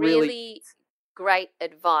models. It really great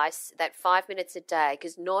advice, that 5 minutes a day,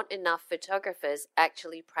 because not enough photographers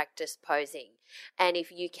actually practice posing. And if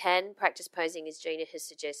you can practice posing, as Gina has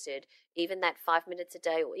suggested, even that 5 minutes a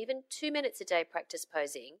day or even 2 minutes a day practice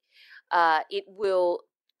posing, it will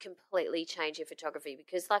completely change your photography.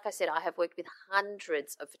 Because like I said, I have worked with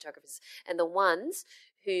hundreds of photographers, and the ones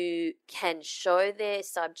who can show their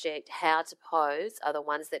subject how to pose are the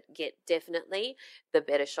ones that get definitely the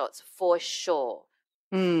better shots for sure.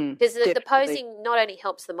 Because the posing not only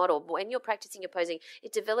helps the model, but when you're practicing your posing,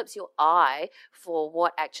 it develops your eye for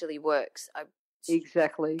what actually works. I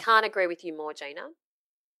can't agree with you more, Gina.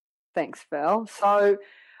 Thanks, Val. So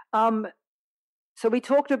we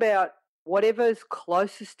talked about whatever's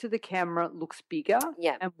closest to the camera looks bigger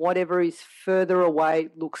and whatever is further away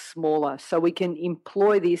looks smaller. So we can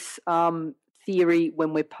employ this theory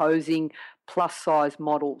when we're posing plus-size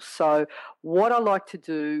models. So what I like to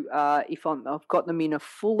do if I've got them in a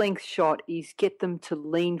full-length shot is get them to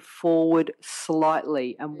lean forward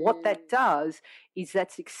slightly. And what that does is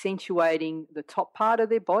that's accentuating the top part of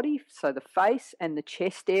their body, so the face and the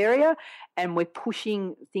chest area, and we're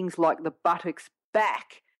pushing things like the buttocks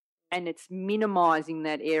back, and it's minimizing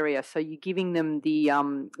that area. So you're giving them the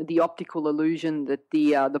optical illusion that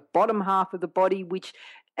the bottom half of the body, which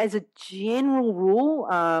as a general rule,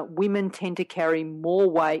 women tend to carry more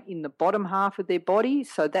weight in the bottom half of their body.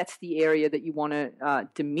 So that's the area that you want to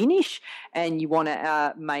diminish, and you want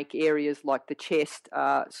to make areas like the chest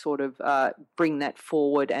bring that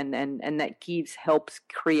forward, and that helps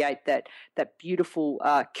create that beautiful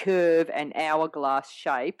curve and hourglass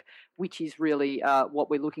shape, which is really what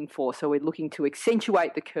we're looking for. So we're looking to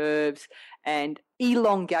accentuate the curves and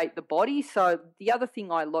elongate the body. So the other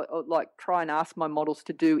thing I try and ask my models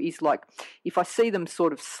to do is, like, if I see them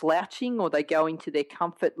sort of slouching or they go into their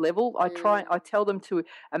comfort level, I tell them to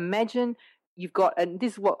imagine you've got, and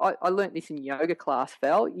this is what I learned this in yoga class,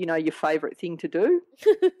 Val, you know, your favourite thing to do?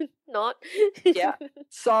 Not. Yeah.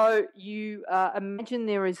 So you imagine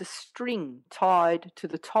there is a string tied to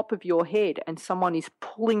the top of your head and someone is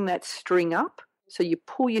pulling that string up. So you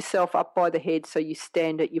pull yourself up by the head so you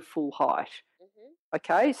stand at your full height.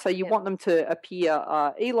 Okay, so you want them to appear,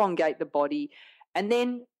 elongate the body, and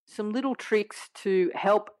then some little tricks to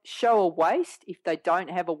help show a waist if they don't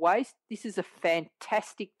have a waist. This is a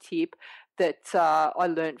fantastic tip that I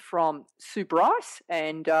learnt from Sue Bryce,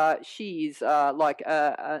 and she is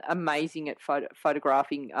amazing at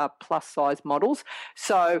photographing plus size models.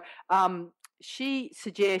 So she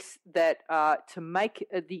suggests that to make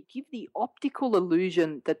give the optical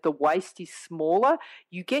illusion that the waist is smaller,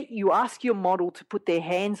 you ask your model to put their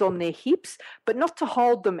hands on their hips, but not to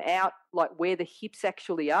hold them out like where the hips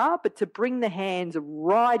actually are, but to bring the hands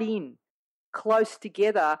right in close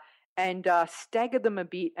together and stagger them a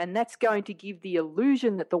bit, and that's going to give the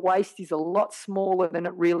illusion that the waist is a lot smaller than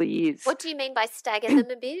it really is. What do you mean by stagger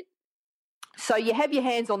them a bit? So you have your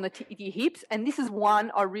hands on your hips, and this is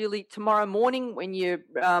one I really, tomorrow morning when you're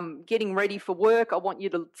getting ready for work, I want you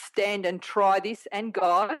to stand and try this, and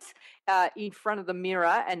guys, in front of the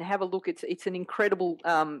mirror and have a look. It's an incredible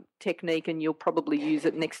technique, and you'll probably use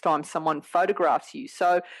it next time someone photographs you.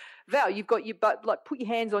 So Val, you've got your butt, like put your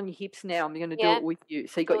hands on your hips now. I'm going to do it with you.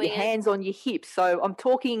 So you've got your hands on your hips. So I'm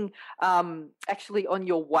talking actually on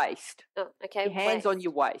your waist. Oh, okay. Your hands on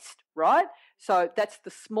your waist, right? So that's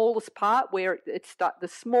the smallest part where it's the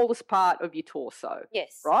smallest part of your torso.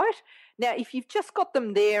 Yes. Right? Now, if you've just got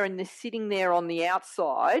them there and they're sitting there on the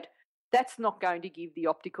outside, that's not going to give the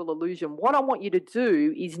optical illusion. What I want you to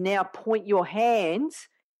do is now point your hands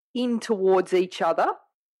in towards each other.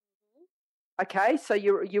 Okay, so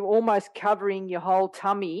you're almost covering your whole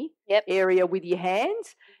tummy area with your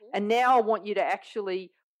hands. And now I want you to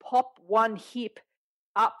actually pop one hip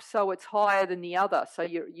up so it's higher than the other. So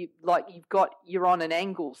you're on an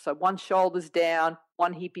angle. So one shoulder's down,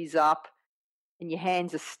 one hip is up, and your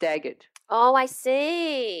hands are staggered. Oh, I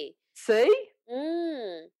see. See?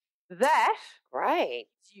 Mm. That great.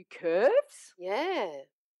 gives you curves. Yeah.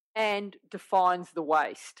 And defines the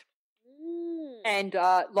waist. And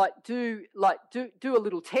do a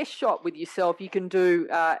little test shot with yourself. You can do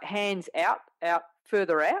hands out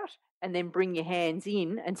further out, and then bring your hands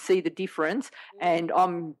in and see the difference. And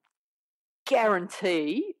I'm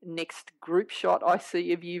guarantee next group shot I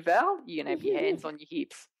see of you, Val, you're gonna have your hands on your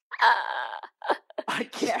hips. I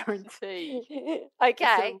guarantee. Okay. It's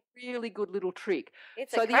a really good little trick.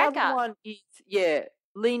 It's so a the cracker. other one is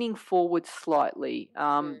leaning forward slightly.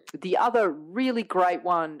 The other really great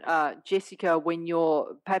one, Jessica, when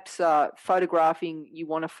you're perhaps photographing, you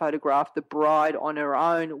want to photograph the bride on her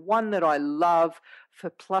own. One that I love for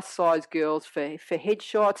plus size girls for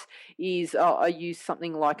headshots is I use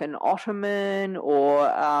something like an ottoman or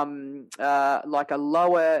like a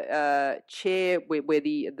lower chair where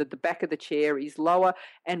the back of the chair is lower,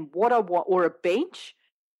 and what I want, or a bench.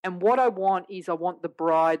 And what I want is I want the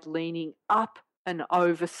bride leaning up and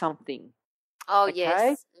over something. Oh, okay?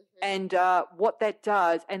 yes. And what that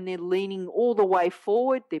does, and they're leaning all the way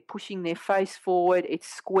forward, they're pushing their face forward, it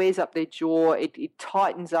squares up their jaw, it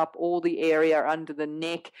tightens up all the area under the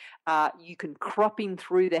neck. You can crop in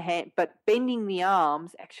through the hand, but bending the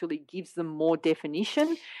arms actually gives them more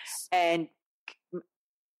definition. And were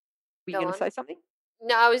you going to say something?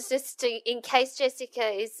 No, I was just, in case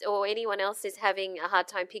Jessica or anyone else is having a hard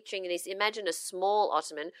time picturing this, imagine a small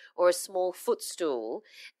ottoman or a small footstool,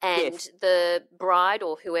 and the bride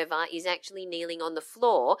or whoever is actually kneeling on the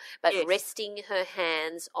floor, but resting her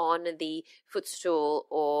hands on the footstool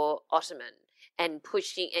or ottoman and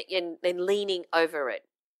pushing and leaning over it.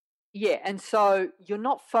 Yeah, and so you're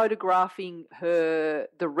not photographing the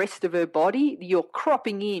rest of her body, you're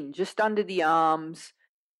cropping in just under the arms,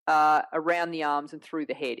 around the arms and through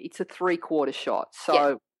the head. It's a 3/4 shot.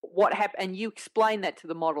 So what happened? And you explain that to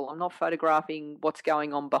the model. I'm not photographing what's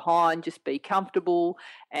going on behind. Just be comfortable,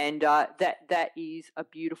 and that is a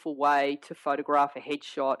beautiful way to photograph a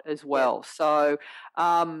headshot as well. So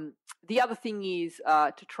the other thing is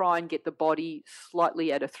to try and get the body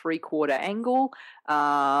slightly at a 3/4 angle,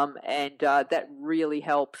 and that really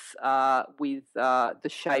helps with the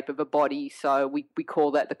shape of a body. So we call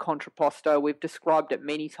that the contrapposto. We've described it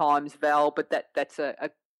many times, Val, but that's a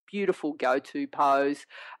beautiful go-to pose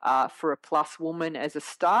for a plus woman as a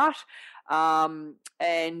start. Then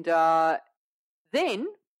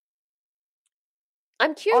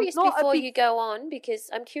I'm curious before you go on, because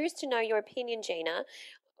I'm curious to know your opinion, Gina.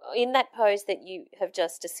 In that pose that you have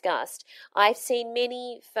just discussed, I've seen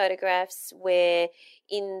many photographs where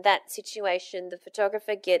in that situation the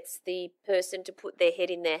photographer gets the person to put their head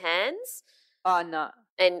in their hands. Oh, no.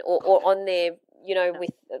 And or on their, with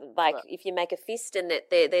like if you make a fist and that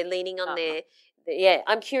they're leaning on their.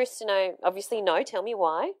 I'm curious to know. Obviously, no. Tell me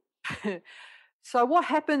why. So what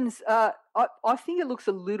happens, I think it looks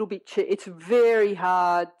a little bit cheap. It's very,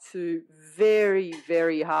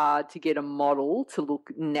 very hard to get a model to look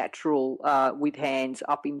natural with hands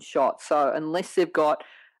up in shot. So unless they've got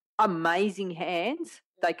amazing hands,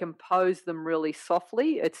 they can pose them really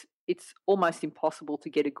softly. It's almost impossible to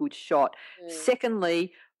get a good shot.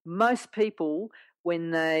 Secondly, most people,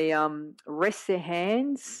 when they rest their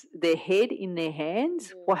head in their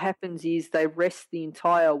hands, what happens is they rest the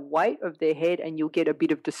entire weight of their head, and you'll get a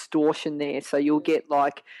bit of distortion there. So you'll get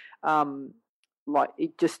like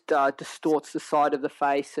it just distorts the side of the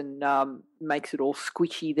face and makes it all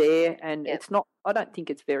squishy there, and it's not. I don't think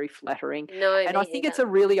it's very flattering. No, and I think it's a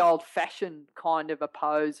really old-fashioned kind of a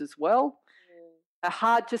pose as well.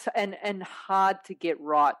 Hard to get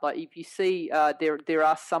right. Like if you see, there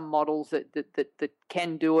are some models that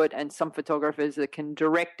can do it, and some photographers that can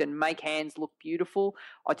direct and make hands look beautiful.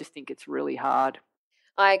 I just think it's really hard.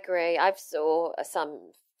 I agree. I've saw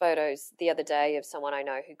some photos the other day of someone I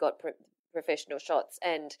know who got professional shots,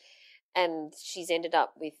 and she's ended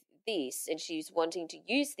up with this, and she's wanting to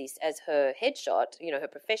use this as her headshot, her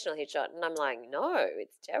professional headshot, and I'm like, no,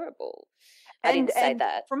 it's terrible. I didn't say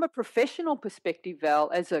that. From a professional perspective,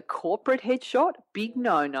 Val, as a corporate headshot, big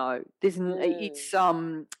no.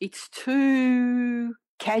 It's too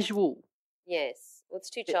casual. Yes, well,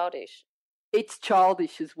 it's too childish. It's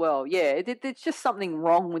childish as well. Yeah, there's just something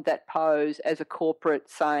wrong with that pose as a corporate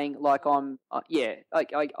saying, like, I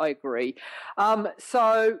agree.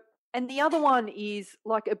 And the other one is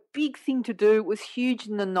like a big thing to do, was huge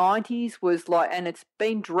in the 90s, was like, and it's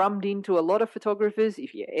been drummed into a lot of photographers.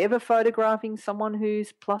 If you're ever photographing someone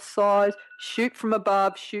who's plus size, shoot from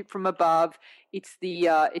above. It's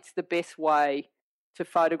the best way to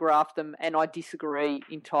photograph them, and I disagree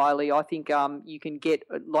entirely. I think you can get,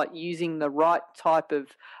 like, using the right type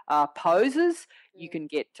of poses, you can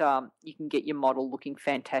get your model looking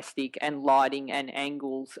fantastic, and lighting and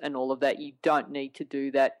angles and all of that. You don't need to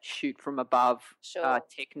do that shoot from above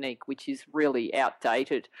technique, which is really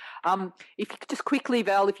outdated. If you could just quickly,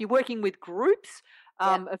 Val, if you're working with groups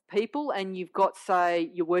of people, and you've got, say,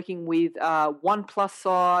 you're working with one plus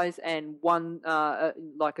size and one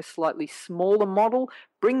like a slightly smaller model,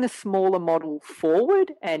 bring the smaller model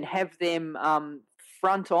forward and have them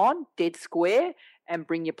front on, dead square, and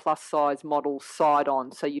bring your plus size model side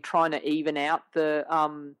on. So you're trying to even out the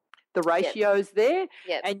ratios there.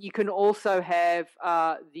 And you can also have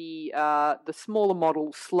the smaller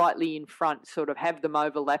model slightly in front, sort of have them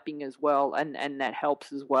overlapping as well, and that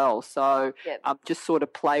helps as well. So just sort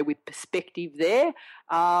of play with perspective there.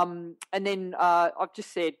 And then I've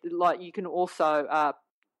just said, like, you can also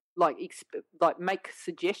make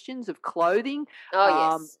suggestions of clothing.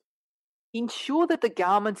 Ensure that the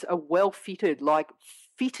garments are well fitted, like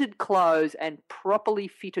fitted clothes and properly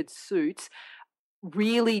fitted suits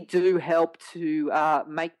really do help to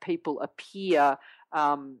make people appear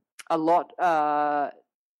a lot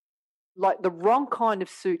like the wrong kind of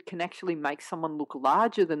suit can actually make someone look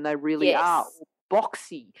larger than they really are,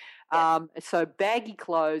 boxy. So baggy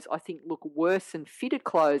clothes, I think, look worse than fitted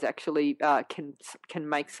clothes actually can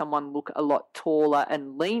make someone look a lot taller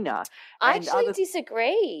and leaner. I actually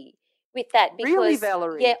disagree with that, because really,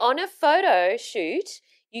 Valerie? Yeah, on a photo shoot,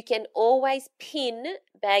 you can always pin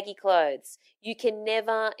baggy clothes. You can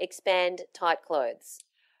never expand tight clothes.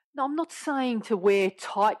 No, I'm not saying to wear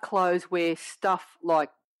tight clothes where stuff like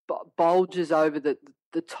bulges over the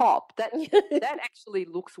top. That actually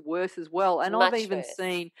looks worse as well. And I've even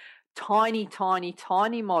seen tiny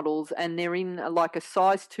models, and they're in like a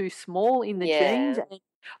size too small in the jeans, and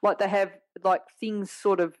like they have like things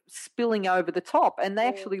sort of spilling over the top, and they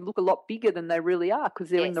actually look a lot bigger than they really are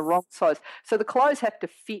because they're in the wrong size. So the clothes have to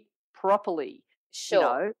fit properly,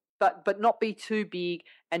 but not be too big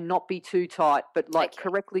and not be too tight, but like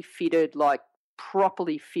correctly fitted, like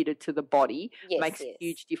properly fitted to the body makes a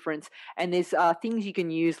huge difference. And there's things you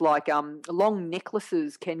can use, like long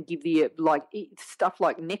necklaces can give the stuff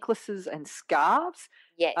like necklaces and scarves.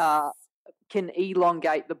 Can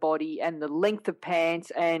elongate the body and the length of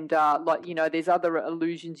pants, and there's other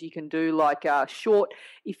illusions you can do, like short.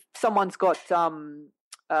 If someone's got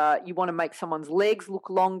you want to make someone's legs look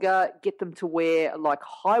longer, get them to wear like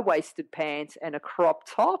high-waisted pants and a crop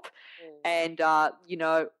top, and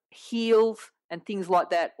heels and things like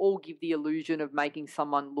that all give the illusion of making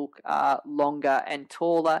someone look longer and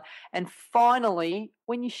taller. And finally,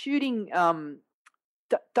 when you're shooting,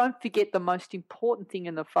 don't forget the most important thing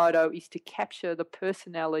in the photo is to capture the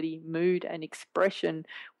personality, mood, and expression,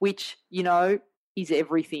 which, is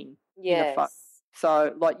everything in a photo.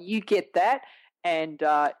 So, like, you get that, and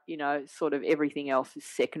sort of everything else is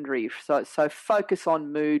secondary. So focus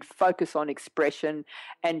on mood, focus on expression,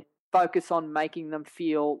 and focus on making them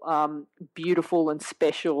feel beautiful and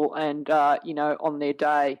special, and on their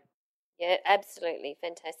day. Yeah, absolutely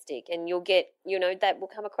fantastic, and you'll get that will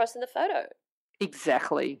come across in the photo.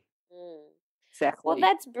 Exactly. Exactly. Well,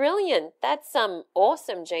 that's brilliant. That's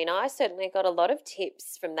awesome, Gina. I certainly got a lot of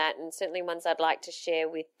tips from that, and certainly ones I'd like to share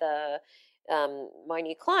with my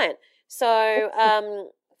new client. So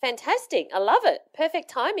fantastic. I love it. Perfect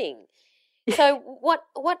timing. So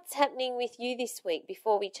what's happening with you this week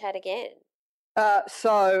before we chat again?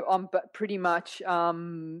 So I'm pretty much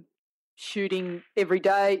shooting every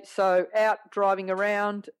day. So out driving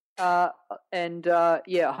around and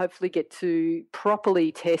hopefully get to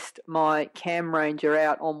properly test my Cam Ranger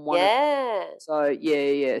out on one. Yeah. So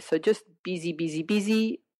So just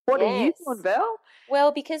busy. What are you doing, Val?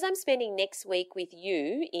 Well, because I'm spending next week with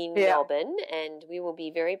you in Melbourne, and we will be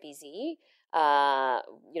very busy,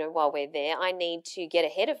 while we're there, I need to get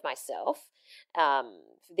ahead of myself for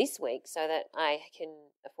this week so that I can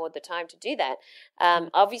afford the time to do that.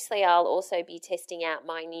 Obviously, I'll also be testing out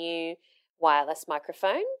my new wireless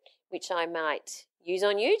microphone, which I might use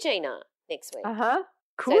on you, Gina, next week.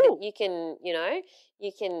 Cool. So that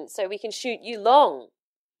so we can shoot you long.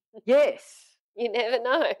 Yes. You never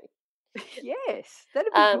know. Yes,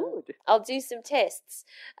 that'd be good. I'll do some tests.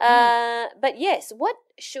 But yes, what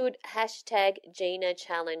should #Gina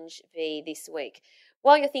Challenge be this week?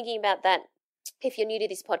 While you're thinking about that, if you're new to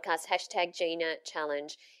this podcast, #Gina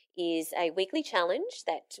Challenge is a weekly challenge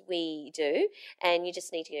that we do, and you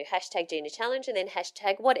just need to do #Gina Challenge and then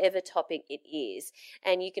whatever topic it is.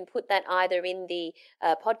 And you can put that either in the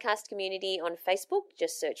podcast community on Facebook,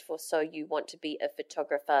 just search for So You Want to Be a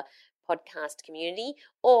Photographer podcast community,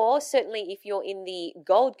 or certainly if you're in the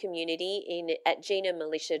gold community at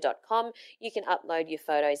GinaMilicia.com, you can upload your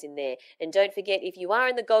photos in there. And don't forget, if you are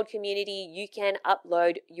in the gold community, you can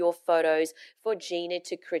upload your photos for Gina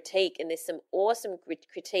to critique, and there's some awesome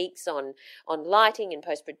critiques on lighting and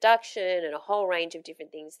post-production and a whole range of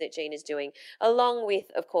different things that Gina's doing, along with,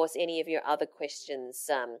 of course, any of your other questions.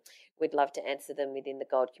 We'd love to answer them within the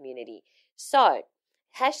gold community. So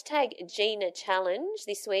 #Gina Challenge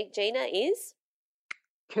this week, Gina, is?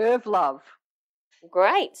 Curve Love.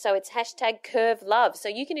 Great. So it's #Curve Love. So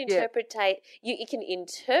you can you can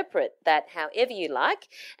interpret that however you like,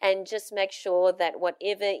 and just make sure that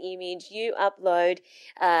whatever image you upload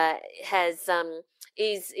has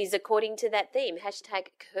is according to that theme.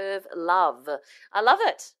 #Curve Love. I love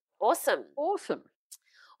it. Awesome.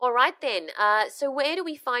 All right then. So where do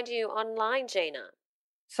we find you online, Gina?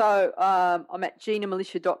 So I'm at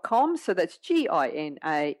GinaMilicia.com, so that's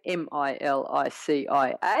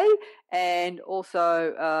GinaMilicia, and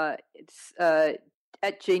also it's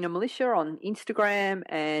at Gina Milicia on Instagram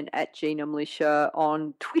and at Gina Milicia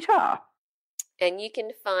on Twitter. And you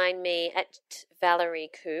can find me at Valerie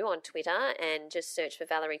Khoo on Twitter, and just search for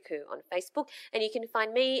Valerie Khoo on Facebook. And you can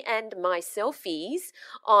find me and my selfies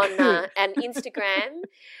on an Instagram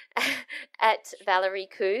at Valerie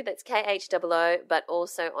Khoo, that's KHOO, but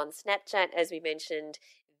also on Snapchat, as we mentioned,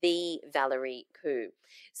 the Valerie Khoo.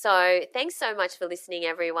 So thanks so much for listening,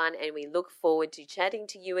 everyone, and we look forward to chatting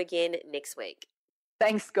to you again next week.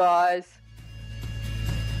 Thanks, guys.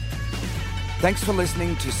 Thanks for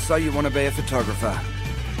listening to So You Want to Be a Photographer.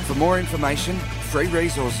 For more information, free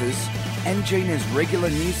resources, and Gina's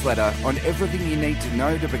regular newsletter on everything you need to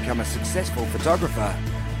know to become a successful photographer,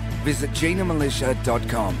 visit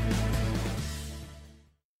GinaMilicia.com.